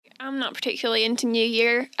I'm not particularly into New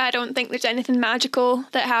Year. I don't think there's anything magical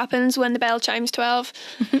that happens when the bell chimes 12.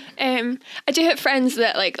 I do have friends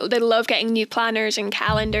that they love getting new planners and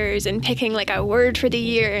calendars and picking a word for the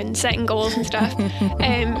year and setting goals and stuff.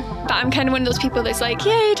 But I'm kind of one of those people that's like,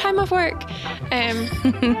 yay, time off work. And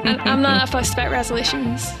I'm not that fussed about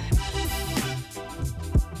resolutions.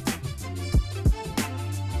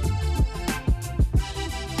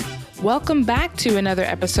 Welcome back to another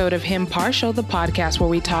episode of Hymn Partial, the podcast where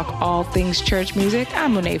we talk all things church music.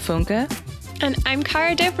 I'm Monet Funke. And I'm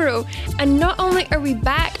Cara Devereaux. And not only are we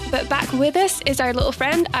back, but back with us is our little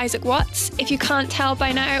friend, Isaac Watts. If you can't tell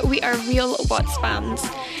by now, we are real Watts fans.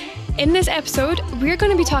 In this episode, we're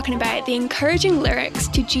going to be talking about the encouraging lyrics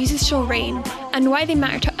to Jesus Shall Reign and why they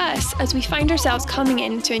matter to us as we find ourselves coming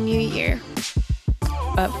into a new year.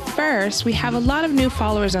 But first, we have a lot of new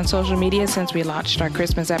followers on social media since we launched our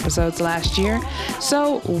Christmas episodes last year.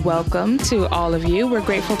 So welcome to all of you. We're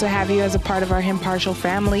grateful to have you as a part of our Hymn Partial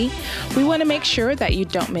family. We want to make sure that you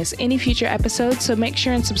don't miss any future episodes, so make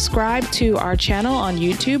sure and subscribe to our channel on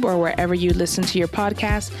YouTube or wherever you listen to your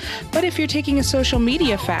podcast. But if you're taking a social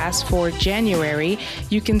media fast for January,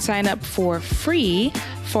 you can sign up for free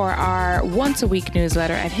for our once-a-week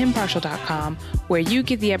newsletter at hymnpartial.com, where you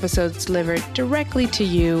get the episodes delivered directly to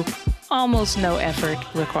you, almost no effort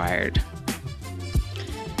required.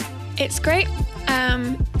 It's great.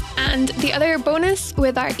 And the other bonus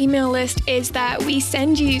with our email list is that we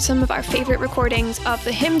send you some of our favorite recordings of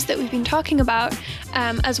the hymns that we've been talking about,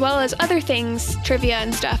 as well as other things, trivia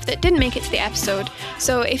and stuff that didn't make it to the episode.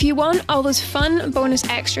 So if you want all those fun bonus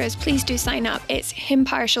extras, please do sign up. It's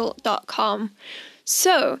hymnpartial.com.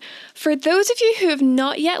 So, for those of you who have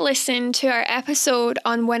not yet listened to our episode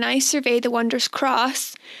on When I Survey the Wondrous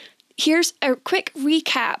Cross, here's a quick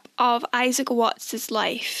recap of Isaac Watts'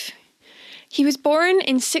 life. He was born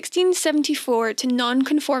in 1674 to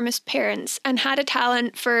nonconformist parents and had a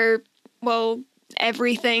talent for,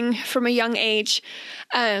 everything from a young age.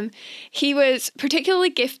 He was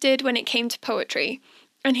particularly gifted when it came to poetry.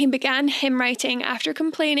 And he began hymn writing after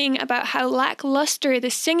complaining about how lackluster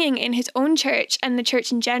the singing in his own church and the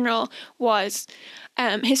church in general was.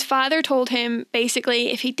 His father told him,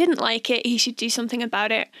 basically, if he didn't like it, he should do something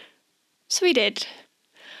about it. So he did.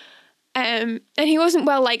 And he wasn't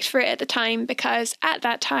well liked for it at the time because at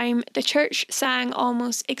that time, the church sang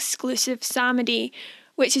almost exclusive psalmody,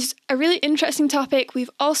 which is a really interesting topic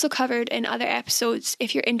we've also covered in other episodes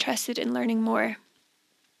if you're interested in learning more.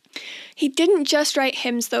 He didn't just write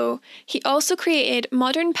hymns though, he also created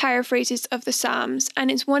modern paraphrases of the Psalms,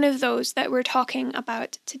 and it's one of those that we're talking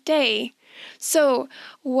about today. So,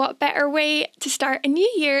 what better way to start a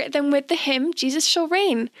new year than with the hymn Jesus Shall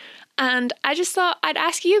Reign? And I just thought I'd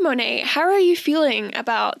ask you, Monet, how are you feeling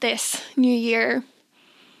about this new year?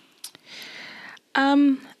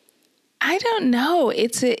 I don't know.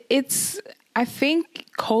 I think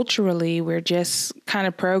culturally we're just kind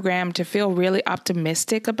of programmed to feel really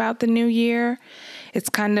optimistic about the new year. It's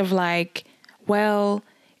kind of like, if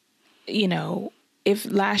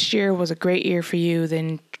last year was a great year for you,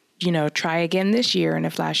 then, try again this year. And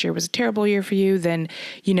if last year was a terrible year for you, then,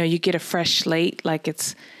 you get a fresh slate. Like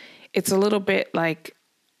it's a little bit like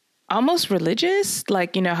almost religious,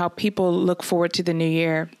 how people look forward to the new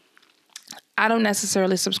year. I don't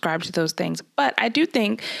necessarily subscribe to those things, but I do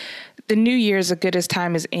think the new year is as good a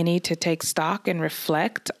time as any to take stock and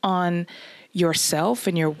reflect on yourself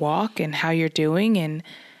and your walk and how you're doing. And,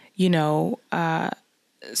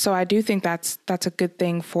 so I do think that's a good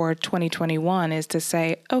thing for 2021 is to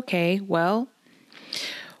say, okay, well,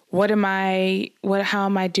 how am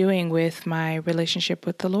I doing with my relationship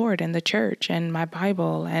with the Lord and the church and my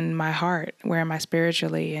Bible and my heart? Where am I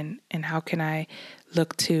spiritually? And how can I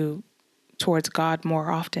look towards God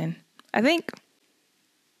more often? I think.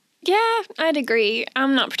 Yeah, I'd agree.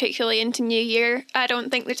 I'm not particularly into New Year. I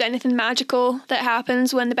don't think there's anything magical that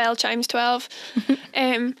happens when the bell chimes 12.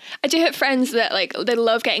 I do have friends that they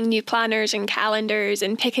love getting new planners and calendars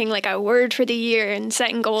and picking a word for the year and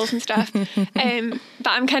setting goals and stuff. But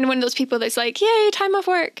I'm kind of one of those people that's like, yay, time off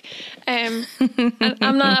work. And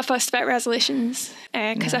I'm not that fussed about resolutions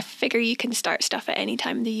because I figure you can start stuff at any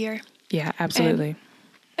time of the year. Yeah, absolutely.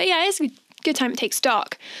 But yeah, it's a good time to take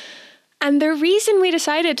stock. And the reason we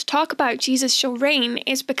decided to talk about Jesus Shall Reign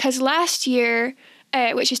is because last year,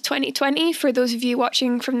 which is 2020, for those of you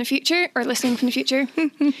watching from the future or listening from the future,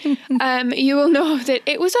 you will know that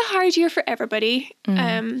it was a hard year for everybody.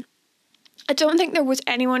 I don't think there was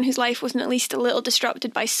anyone whose life wasn't at least a little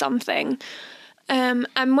disrupted by something.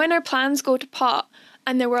 And when our plans go to pot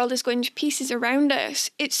and the world is going to pieces around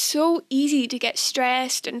us, it's so easy to get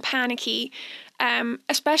stressed and panicky.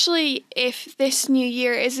 especially if this new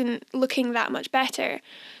year isn't looking that much better.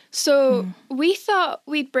 So we thought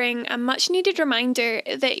we'd bring a much needed reminder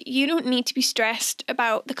that you don't need to be stressed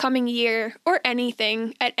about the coming year or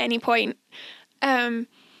anything at any point,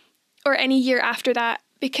 or any year after that,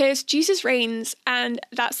 because Jesus reigns, and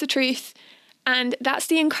that's the truth, and that's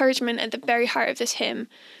the encouragement at the very heart of this hymn.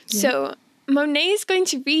 Yeah. So Monet is going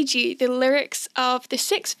to read you the lyrics of the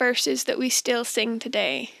 6 verses that we still sing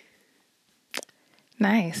today.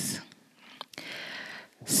 Nice.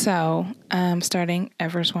 So, starting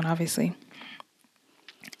at verse 1, obviously.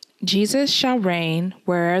 Jesus shall reign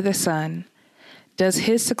where'er the sun does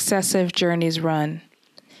his successive journeys run.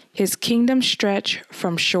 His kingdom stretch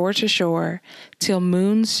from shore to shore till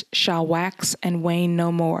moons shall wax and wane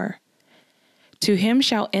no more. To him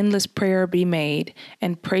shall endless prayer be made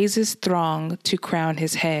and praises throng to crown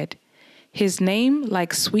his head. His name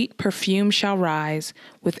like sweet perfume shall rise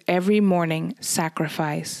with every morning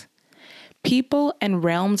sacrifice. People and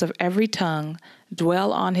realms of every tongue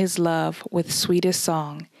dwell on his love with sweetest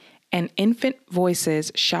song, and infant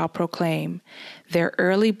voices shall proclaim their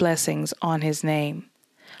early blessings on his name.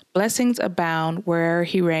 Blessings abound where'er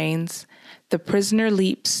he reigns. The prisoner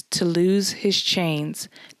leaps to loose his chains.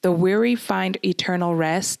 The weary find eternal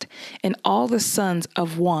rest, and all the sons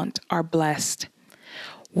of want are blessed.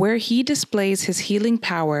 Where he displays his healing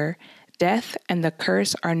power, death and the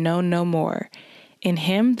curse are known no more. In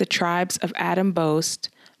him the tribes of Adam boast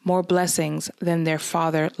more blessings than their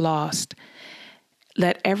father lost.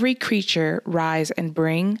 Let every creature rise and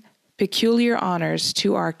bring peculiar honors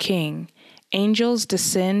to our King. Angels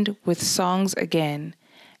descend with songs again,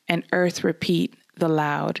 and earth repeat the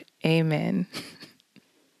loud Amen.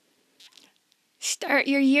 Start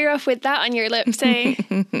your year off with that on your lips, eh?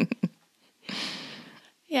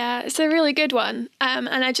 Yeah, it's a really good one.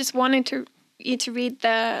 And I just wanted you to read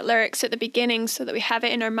the lyrics at the beginning so that we have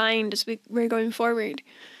it in our mind as we're going forward.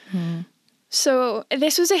 So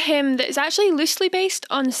this was a hymn that is actually loosely based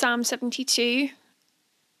on Psalm 72.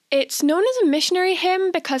 It's known as a missionary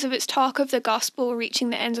hymn because of its talk of the gospel reaching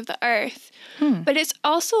the ends of the earth. But it's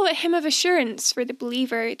also a hymn of assurance for the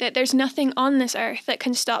believer that there's nothing on this earth that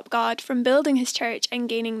can stop God from building his church and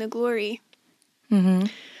gaining the glory.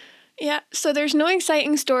 Yeah, so there's no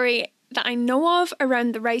exciting story that I know of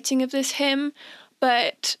around the writing of this hymn,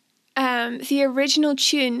 but the original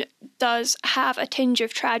tune does have a tinge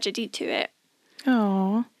of tragedy to it.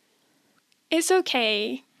 Oh, it's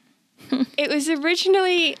okay. It was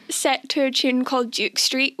originally set to a tune called Duke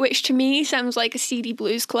Street, which to me sounds like a seedy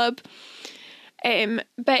blues club.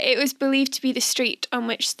 But it was believed to be the street on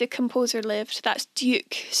which the composer lived. That's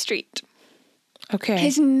Duke Street. Okay.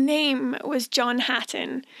 His name was John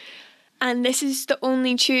Hatton, and this is the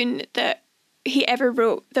only tune that he ever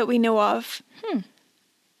wrote that we know of.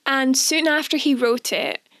 And soon after he wrote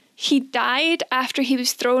it, he died after he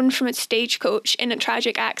was thrown from a stagecoach in a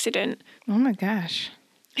tragic accident. Oh my gosh.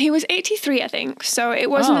 He was 83, I think. So it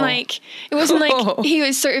wasn't like he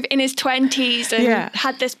was sort of in his 20s and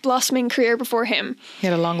had this blossoming career before him. He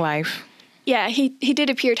had a long life. Yeah, he did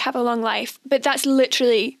appear to have a long life, but that's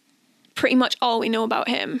literally pretty much all we know about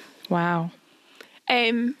him. Wow.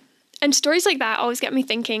 And stories like that always get me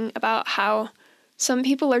thinking about how some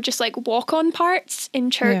people are just like walk-on parts in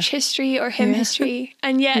church history or hymn history,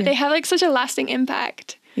 and yet they have like such a lasting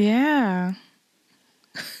impact. Yeah.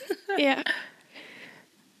 Yeah.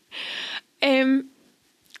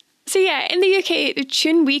 So yeah, in the UK, the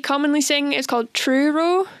tune we commonly sing is called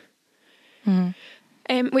Truro,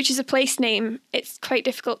 which is a place name. It's quite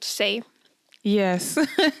difficult to say. Yes.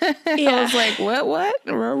 Yeah. I was like, what?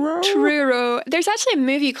 Truro. There's actually a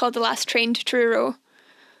movie called The Last Train to Truro.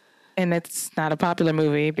 And it's not a popular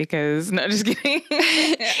movie because, no, just kidding.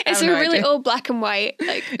 It's a really old black and white.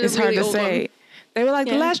 Like, it's really hard to say. One. They were like,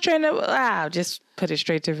 The Last Train to... just put it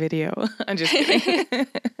straight to video. I'm just kidding.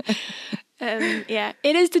 Yeah,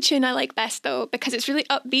 it is the tune I like best, though, because it's really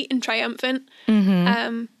upbeat and triumphant.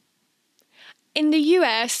 In the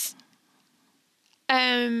US,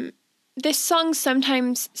 this song's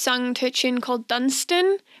sometimes sung to a tune called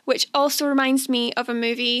Dunstan, which also reminds me of a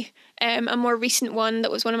movie, a more recent one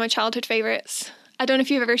that was one of my childhood favourites. I don't know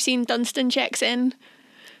if you've ever seen Dunstan Checks In.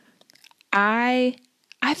 I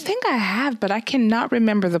think I have, but I cannot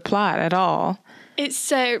remember the plot at all.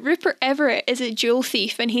 It's Rupert Everett is a jewel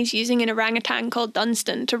thief, and he's using an orangutan called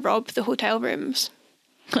Dunstan to rob the hotel rooms.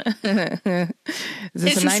 Is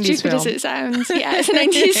this it's a 90s as stupid film? as it sounds. Yeah, it's a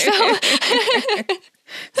 90s film.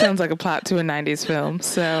 Sounds like a plot to a 90s film.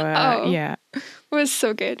 So, yeah. It was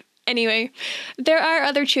so good. Anyway, there are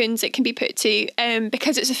other tunes it can be put to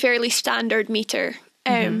because it's a fairly standard meter.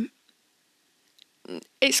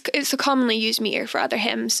 it's a commonly used meter for other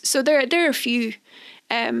hymns. So there are a few,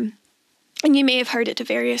 and you may have heard it to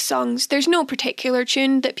various songs. There's no particular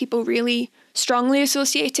tune that people really strongly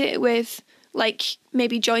associate it with, like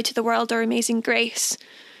maybe Joy to the World or Amazing Grace.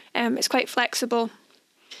 It's quite flexible.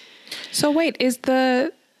 So wait, is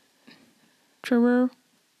the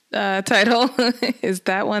title, is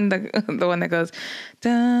that one the one that goes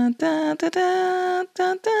da, da, da, da,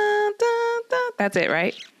 da, da, da? That's it,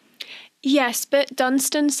 right? Yes, but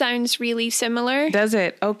Dunstan sounds really similar. Does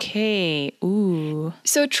it? Okay. Ooh.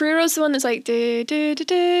 So Truro's the one that's like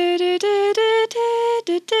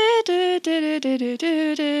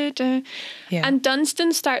yeah. And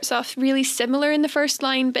Dunstan starts off really similar in the first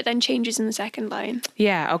line, but then changes in the second line.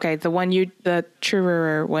 Yeah. Okay. The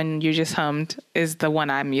truer one you just hummed is the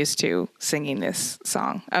one I'm used to singing this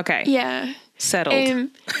song. Okay. Yeah. Settled.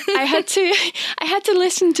 I had to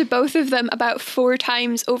listen to both of them about 4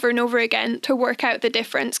 times over and over again to work out the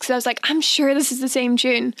difference, because I was like, I'm sure this is the same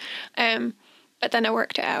tune, but then I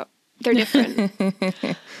worked it out. They're different.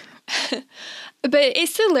 But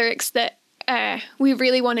it's the lyrics that we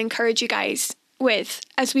really want to encourage you guys with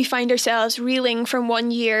as we find ourselves reeling from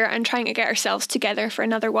one year and trying to get ourselves together for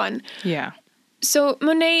another one. Yeah. So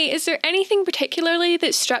Monet, is there anything particularly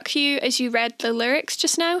that struck you as you read the lyrics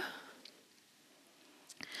just now?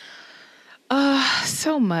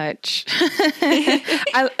 So much.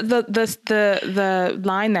 The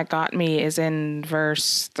line that got me is in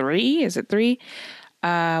verse 3. Is it 3?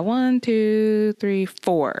 1, 2, 3,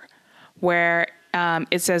 4, where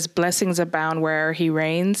it says, "Blessings abound where he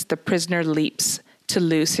reigns. The prisoner leaps to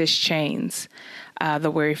loose his chains.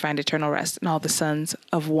 The weary find eternal rest, and all the sons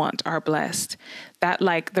of want are blessed." That,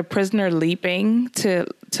 like, the prisoner leaping to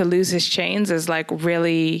lose his chains is like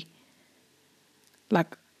really,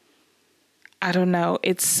 like, I don't know.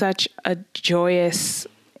 It's such a joyous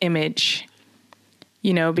image,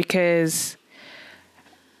 because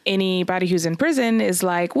anybody who's in prison is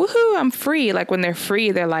like, woohoo, I'm free. Like, when they're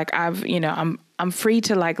free, they're like, I'm free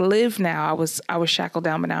to, like, live now. I was shackled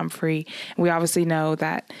down, but now I'm free. And we obviously know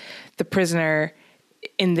that the prisoner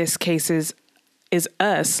in this case is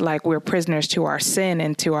us. Like, we're prisoners to our sin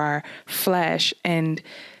and to our flesh. And,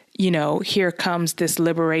 here comes this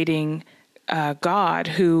liberating God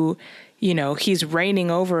who, he's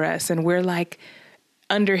reigning over us, and we're like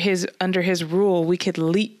under his rule, we could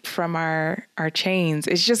leap from our chains.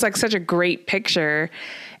 It's just like such a great picture.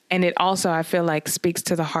 And it also, I feel like, speaks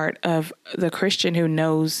to the heart of the Christian who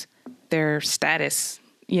knows their status,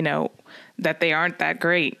 that they aren't that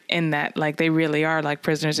great, and that, like, they really are like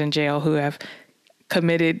prisoners in jail who have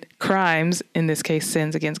committed crimes, in this case,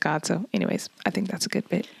 sins against God. So anyways, I think that's a good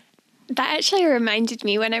bit. That actually reminded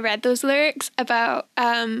me when I read those lyrics about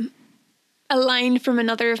a line from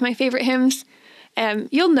another of my favorite hymns.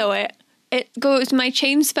 You'll know it. It goes, "My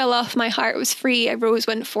chains fell off, my heart was free. I rose,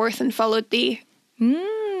 went forth, and followed thee."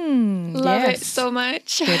 Love it so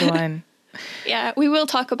much. Good one. Yeah, we will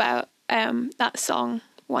talk about that song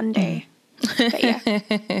one day. But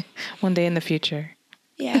yeah. One day in the future.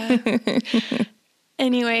 Yeah.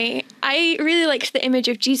 Anyway, I really liked the image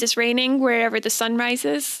of Jesus reigning wherever the sun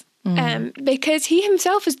rises. Because he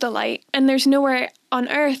himself is the light, and there's nowhere on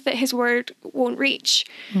earth that his word won't reach.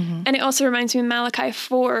 And it also reminds me of Malachi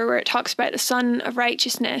 4, where it talks about the Sun of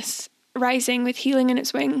Righteousness rising with healing in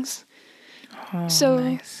its wings. Oh, so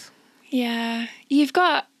nice. Yeah, you've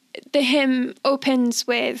got, the hymn opens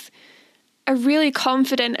with a really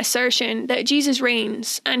confident assertion that Jesus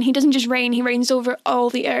reigns, and he doesn't just reign, he reigns over all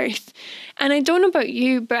the earth. And I don't know about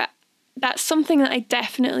you, but that's something that I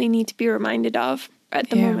definitely need to be reminded of at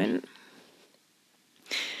the moment.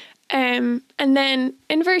 And then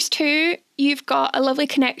in verse 2, you've got a lovely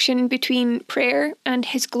connection between prayer and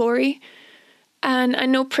his glory. And I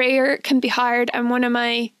know prayer can be hard, and one of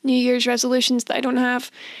my New Year's resolutions that I don't have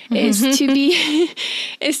is to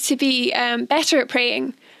be better at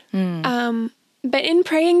praying. But in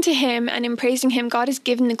praying to him and in praising him, God is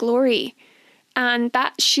given the glory, and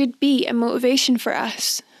that should be a motivation for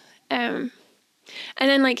us. And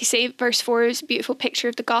then, like you say, verse 4 is a beautiful picture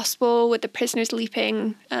of the gospel with the prisoners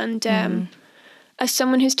leaping. And as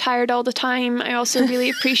someone who's tired all the time, I also really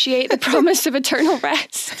appreciate the promise of eternal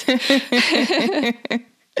rest.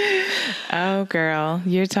 Oh, girl,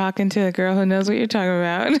 you're talking to a girl who knows what you're talking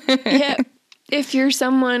about. Yeah. If you're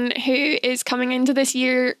someone who is coming into this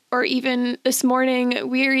year, or even this morning,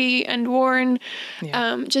 weary and worn,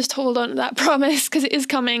 just hold on to that promise, because it is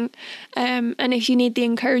coming. And if you need the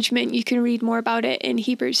encouragement, you can read more about it in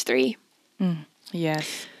Hebrews 3.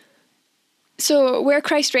 Yes. So where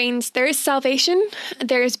Christ reigns, there is salvation,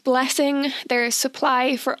 there is blessing, there is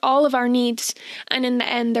supply for all of our needs, and in the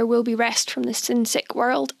end there will be rest from the sin-sick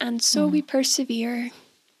world, and so we persevere.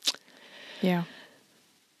 Yeah.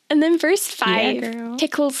 And then verse 5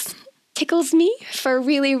 tickles me for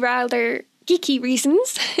really rather geeky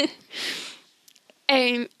reasons.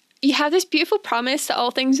 You have this beautiful promise that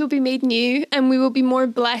all things will be made new, and we will be more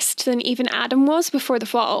blessed than even Adam was before the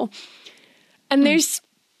fall. And there's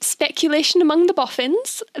speculation among the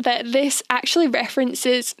boffins that this actually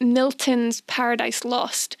references Milton's Paradise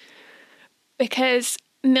Lost, because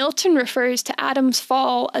Milton refers to Adam's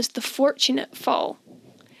fall as the fortunate fall,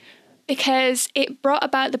 because it brought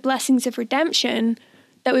about the blessings of redemption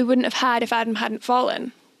that we wouldn't have had if Adam hadn't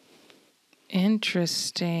fallen.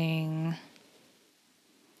 Interesting.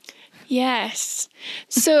 Yes.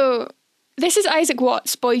 So this is Isaac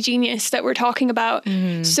Watts, boy genius, that we're talking about.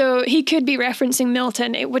 So he could be referencing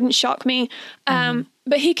Milton. It wouldn't shock me.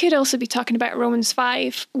 But he could also be talking about Romans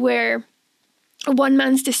 5, where one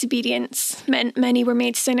man's disobedience meant many were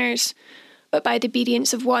made sinners, but by the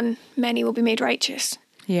obedience of one, many will be made righteous.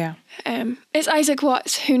 Yeah. It's Isaac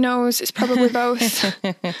Watts. Who knows? It's probably both.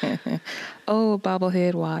 Oh,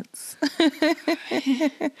 bobblehead Watts.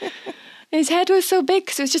 His head was so big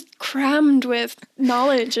because it was just crammed with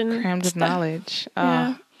knowledge and crammed with stuff. knowledge. Oh,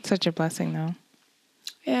 Yeah. Such a blessing, though.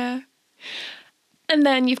 Yeah. And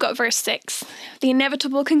then you've got verse 6, the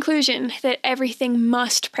inevitable conclusion that everything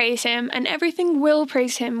must praise him and everything will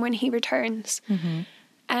praise him when he returns.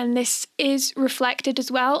 And this is reflected as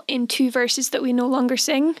well in 2 verses that we no longer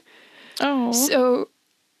sing. Oh. So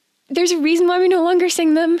there's a reason why we no longer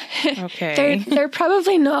sing them. Okay. They're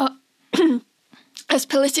probably not as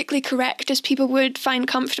politically correct as people would find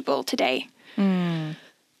comfortable today.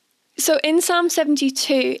 So in Psalm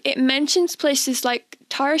 72, it mentions places like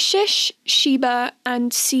Tarshish, Sheba,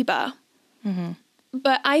 and Seba.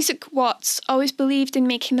 But Isaac Watts always believed in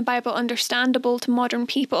making the Bible understandable to modern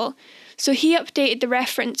people. So he updated the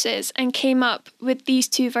references and came up with these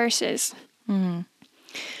 2 verses.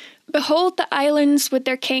 Behold the islands with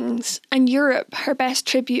their kings, and Europe her best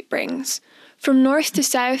tribute brings. From north to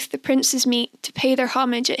south the princes meet to pay their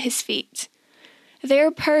homage at his feet.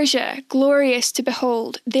 There Persia, glorious to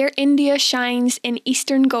behold, there India shines in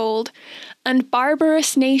eastern gold, and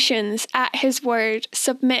barbarous nations at his word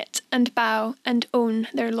submit and bow and own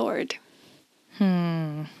their lord.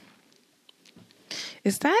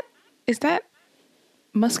 Is that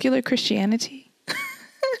muscular Christianity?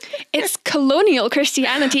 It's colonial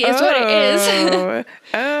Christianity is what it is.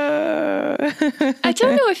 I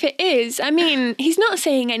don't know if it is. I mean, he's not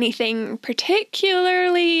saying anything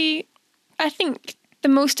particularly. I think the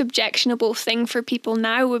most objectionable thing for people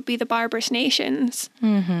now would be the barbarous nations.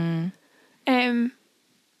 But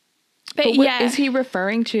yeah. Is he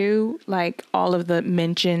referring to like all of the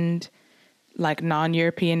mentioned like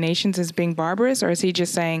non-European nations as being barbarous, or is he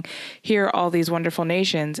just saying here are all these wonderful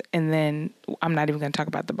nations and then I'm not even going to talk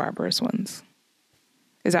about the barbarous ones?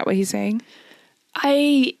 Is that what he's saying?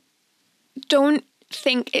 I don't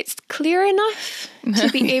think it's clear enough to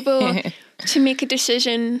be able to make a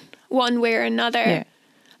decision one way or another. Yeah.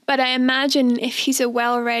 But I imagine if he's a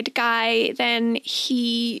well-read guy, then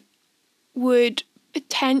he would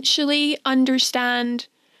potentially understand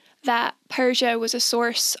that Persia was a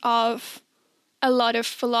source of a lot of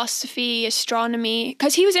philosophy, astronomy,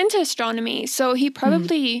 because he was into astronomy. So he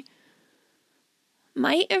probably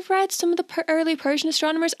might have read some of the early Persian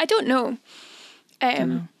astronomers. I don't know.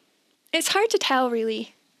 It's hard to tell,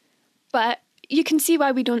 really. But you can see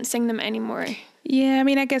why we don't sing them anymore. Yeah, I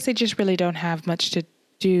mean, I guess they just really don't have much to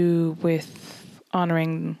do with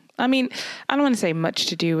honoring. I mean, I don't want to say much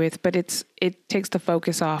to do with, but it takes the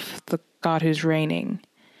focus off the God who's reigning.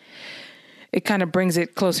 It kind of brings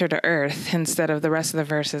it closer to earth instead of the rest of the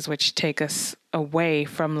verses, which take us away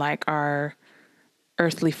from like our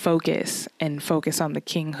earthly focus and focus on the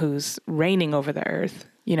king who's reigning over the earth,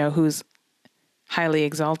 you know, who's highly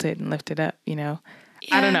exalted and lifted up, you know.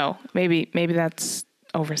 Yeah. I don't know. Maybe that's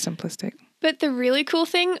oversimplistic. But the really cool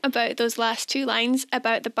thing about those last 2 lines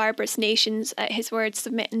about the barbarous nations at his word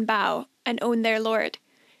submit and bow and own their Lord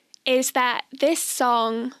is that this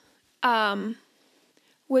song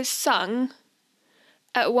was sung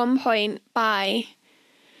at one point by,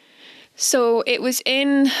 so it was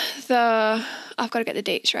in the, I've got to get the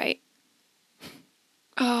dates right.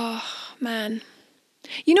 Oh, man.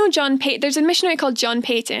 You know John Peyton, there's a missionary called John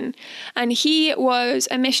Peyton, and he was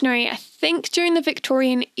a missionary, I think, during the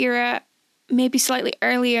Victorian era, maybe slightly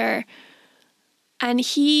earlier, and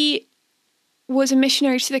he was a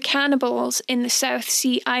missionary to the cannibals in the South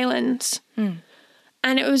Sea Islands.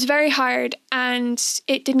 And it was very hard, and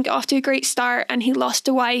it didn't get off to a great start, and he lost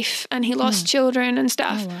a wife and he lost children and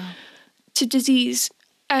stuff to disease.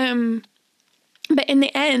 But in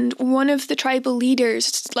the end, one of the tribal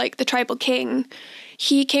leaders, like the tribal king,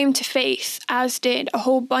 he came to faith, as did a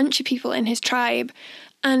whole bunch of people in his tribe.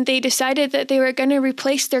 And they decided that they were going to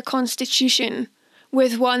replace their constitution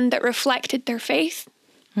with one that reflected their faith.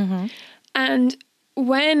 Mm-hmm. And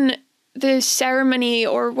when the ceremony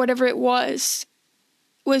or whatever it was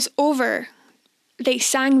over, they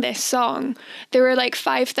sang this song. There were like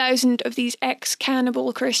 5,000 of these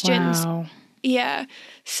ex-cannibal Christians. Wow. Yeah.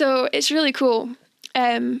 So it's really cool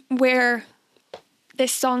where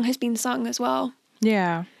this song has been sung as well.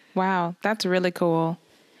 Yeah. Wow. That's really cool.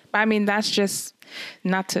 I mean, that's just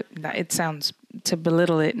it sounds to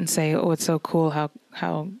belittle it and say, oh, it's so cool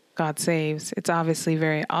how God saves. It's obviously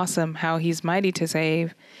very awesome how he's mighty to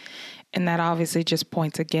save. And that obviously just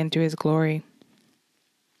points again to his glory.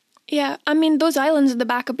 Yeah. I mean, those islands at the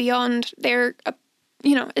back of Beyond, they're,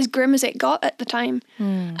 as grim as it got at the time.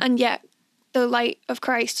 And yet the light of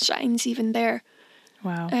Christ shines even there.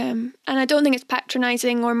 Wow. And I don't think it's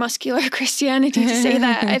patronizing or muscular Christianity to say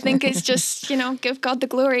that. I think it's just, give God the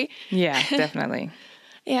glory. Yeah, definitely.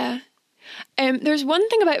 Yeah. There's one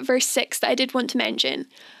thing about verse 6 that I did want to mention,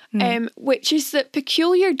 which is that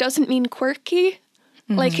peculiar doesn't mean quirky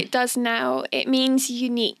like it does now. It means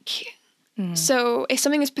unique. So if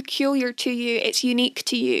something is peculiar to you, it's unique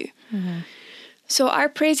to you. So our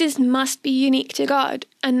praises must be unique to God,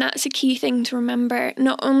 and that's a key thing to remember.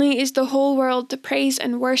 Not only is the whole world to praise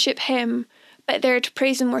and worship him, but they're to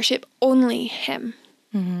praise and worship only him.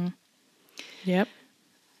 Yep.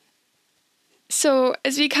 So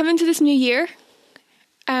as we come into this new year,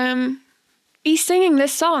 be singing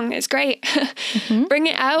this song. It's great. Bring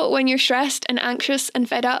it out when you're stressed and anxious and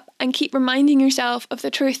fed up, and keep reminding yourself of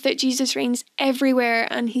the truth that Jesus reigns everywhere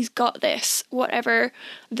and he's got this, whatever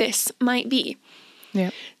this might be.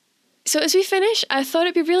 Yeah. So as we finish, I thought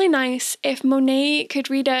it'd be really nice if Monet could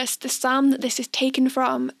read us the psalm that this is taken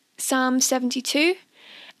from, Psalm 72.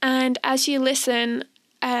 And as you listen,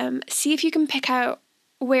 see if you can pick out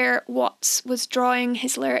where Watts was drawing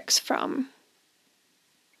his lyrics from.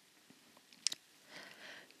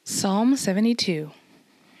 Psalm 72.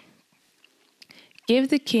 Give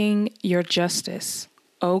the king your justice,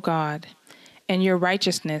 O God, and your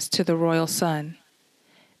righteousness to the royal son.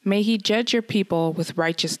 May he judge your people with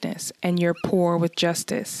righteousness and your poor with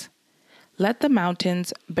justice. Let the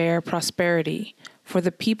mountains bear prosperity for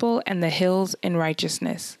the people and the hills in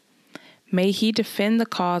righteousness. May he defend the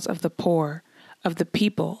cause of the poor, of the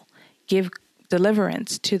people, give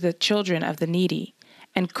deliverance to the children of the needy,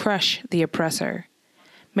 and crush the oppressor.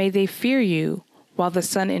 May they fear you while the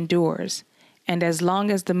sun endures, and as long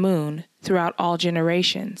as the moon throughout all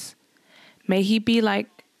generations. May he be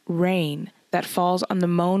like rain that falls on the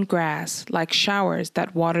mown grass, like showers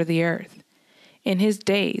that water the earth. In his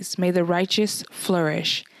days may the righteous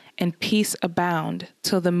flourish, and peace abound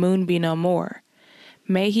till the moon be no more.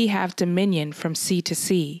 May he have dominion from sea to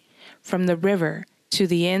sea, from the river to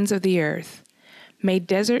the ends of the earth. May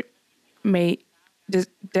desert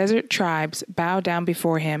tribes bow down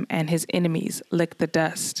before him, and his enemies lick the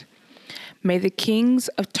dust. May the kings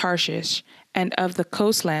of Tarshish and of the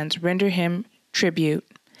coastlands render him tribute.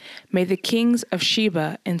 May the kings of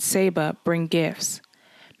Sheba and Seba bring gifts.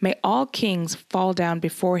 May all kings fall down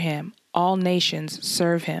before him, all nations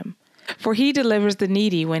serve him. For he delivers the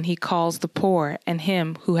needy when he calls the poor and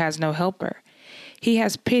him who has no helper. He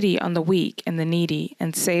has pity on the weak and the needy,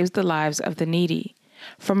 and saves the lives of the needy.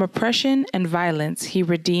 From oppression and violence he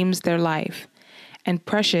redeems their life, and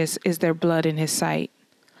precious is their blood in his sight.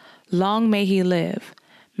 Long may he live.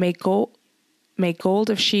 May gold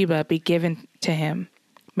of Sheba be given to him.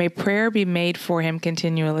 May prayer be made for him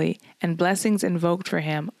continually, and blessings invoked for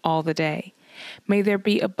him all the day. May there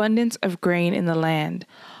be abundance of grain in the land.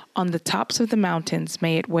 On the tops of the mountains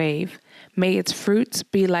may it wave. May its fruits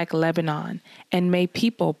be like Lebanon, and may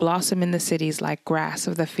people blossom in the cities like grass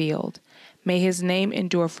of the field. May his name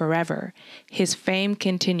endure forever, his fame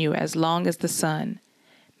continue as long as the sun.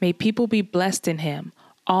 May people be blessed in him.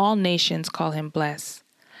 All nations call him blessed.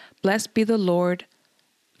 Blessed be the Lord,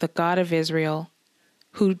 the God of Israel,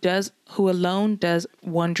 who alone does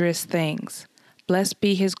wondrous things. Blessed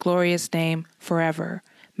be his glorious name forever.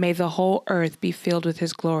 May the whole earth be filled with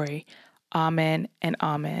his glory. Amen and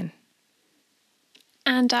amen.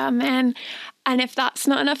 And amen. And if that's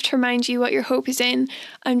not enough to remind you what your hope is in,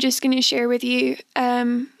 I'm just going to share with you,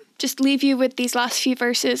 just leave you with these last few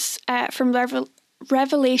verses from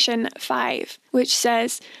Revelation 5, which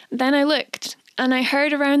says, "Then I looked, And I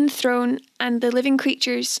heard around the throne and the living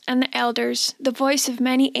creatures and the elders the voice of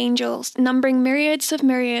many angels, numbering myriads of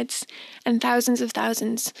myriads and thousands of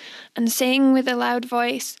thousands, and saying with a loud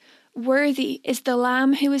voice, "Worthy is the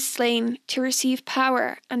Lamb who was slain to receive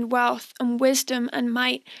power and wealth and wisdom and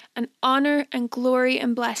might and honor and glory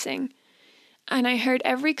and blessing." And I heard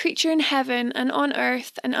every creature in heaven and on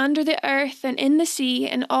earth and under the earth and in the sea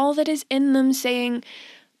and all that is in them saying,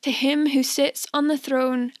 "To him who sits on the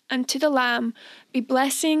throne and to the Lamb be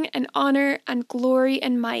blessing and honor and glory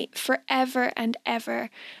and might forever and ever."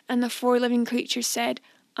 And the 4 living creatures said,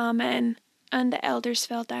 "Amen." And the elders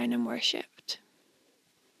fell down and worshipped.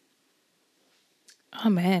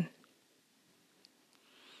 Amen.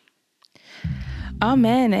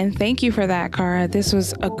 Amen. And thank you for that, Cara. This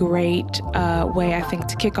was a great way, I think,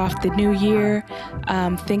 to kick off the new year,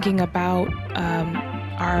 thinking about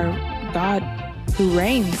our God who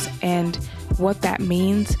reigns and what that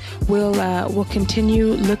means. We'll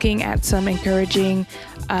continue looking at some encouraging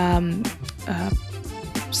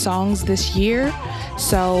songs this year.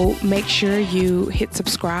 So make sure you hit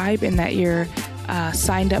subscribe and that you're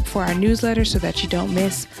signed up for our newsletter so that you don't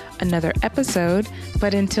miss another episode.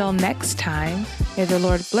 But until next time, may the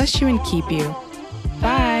Lord bless you and keep you.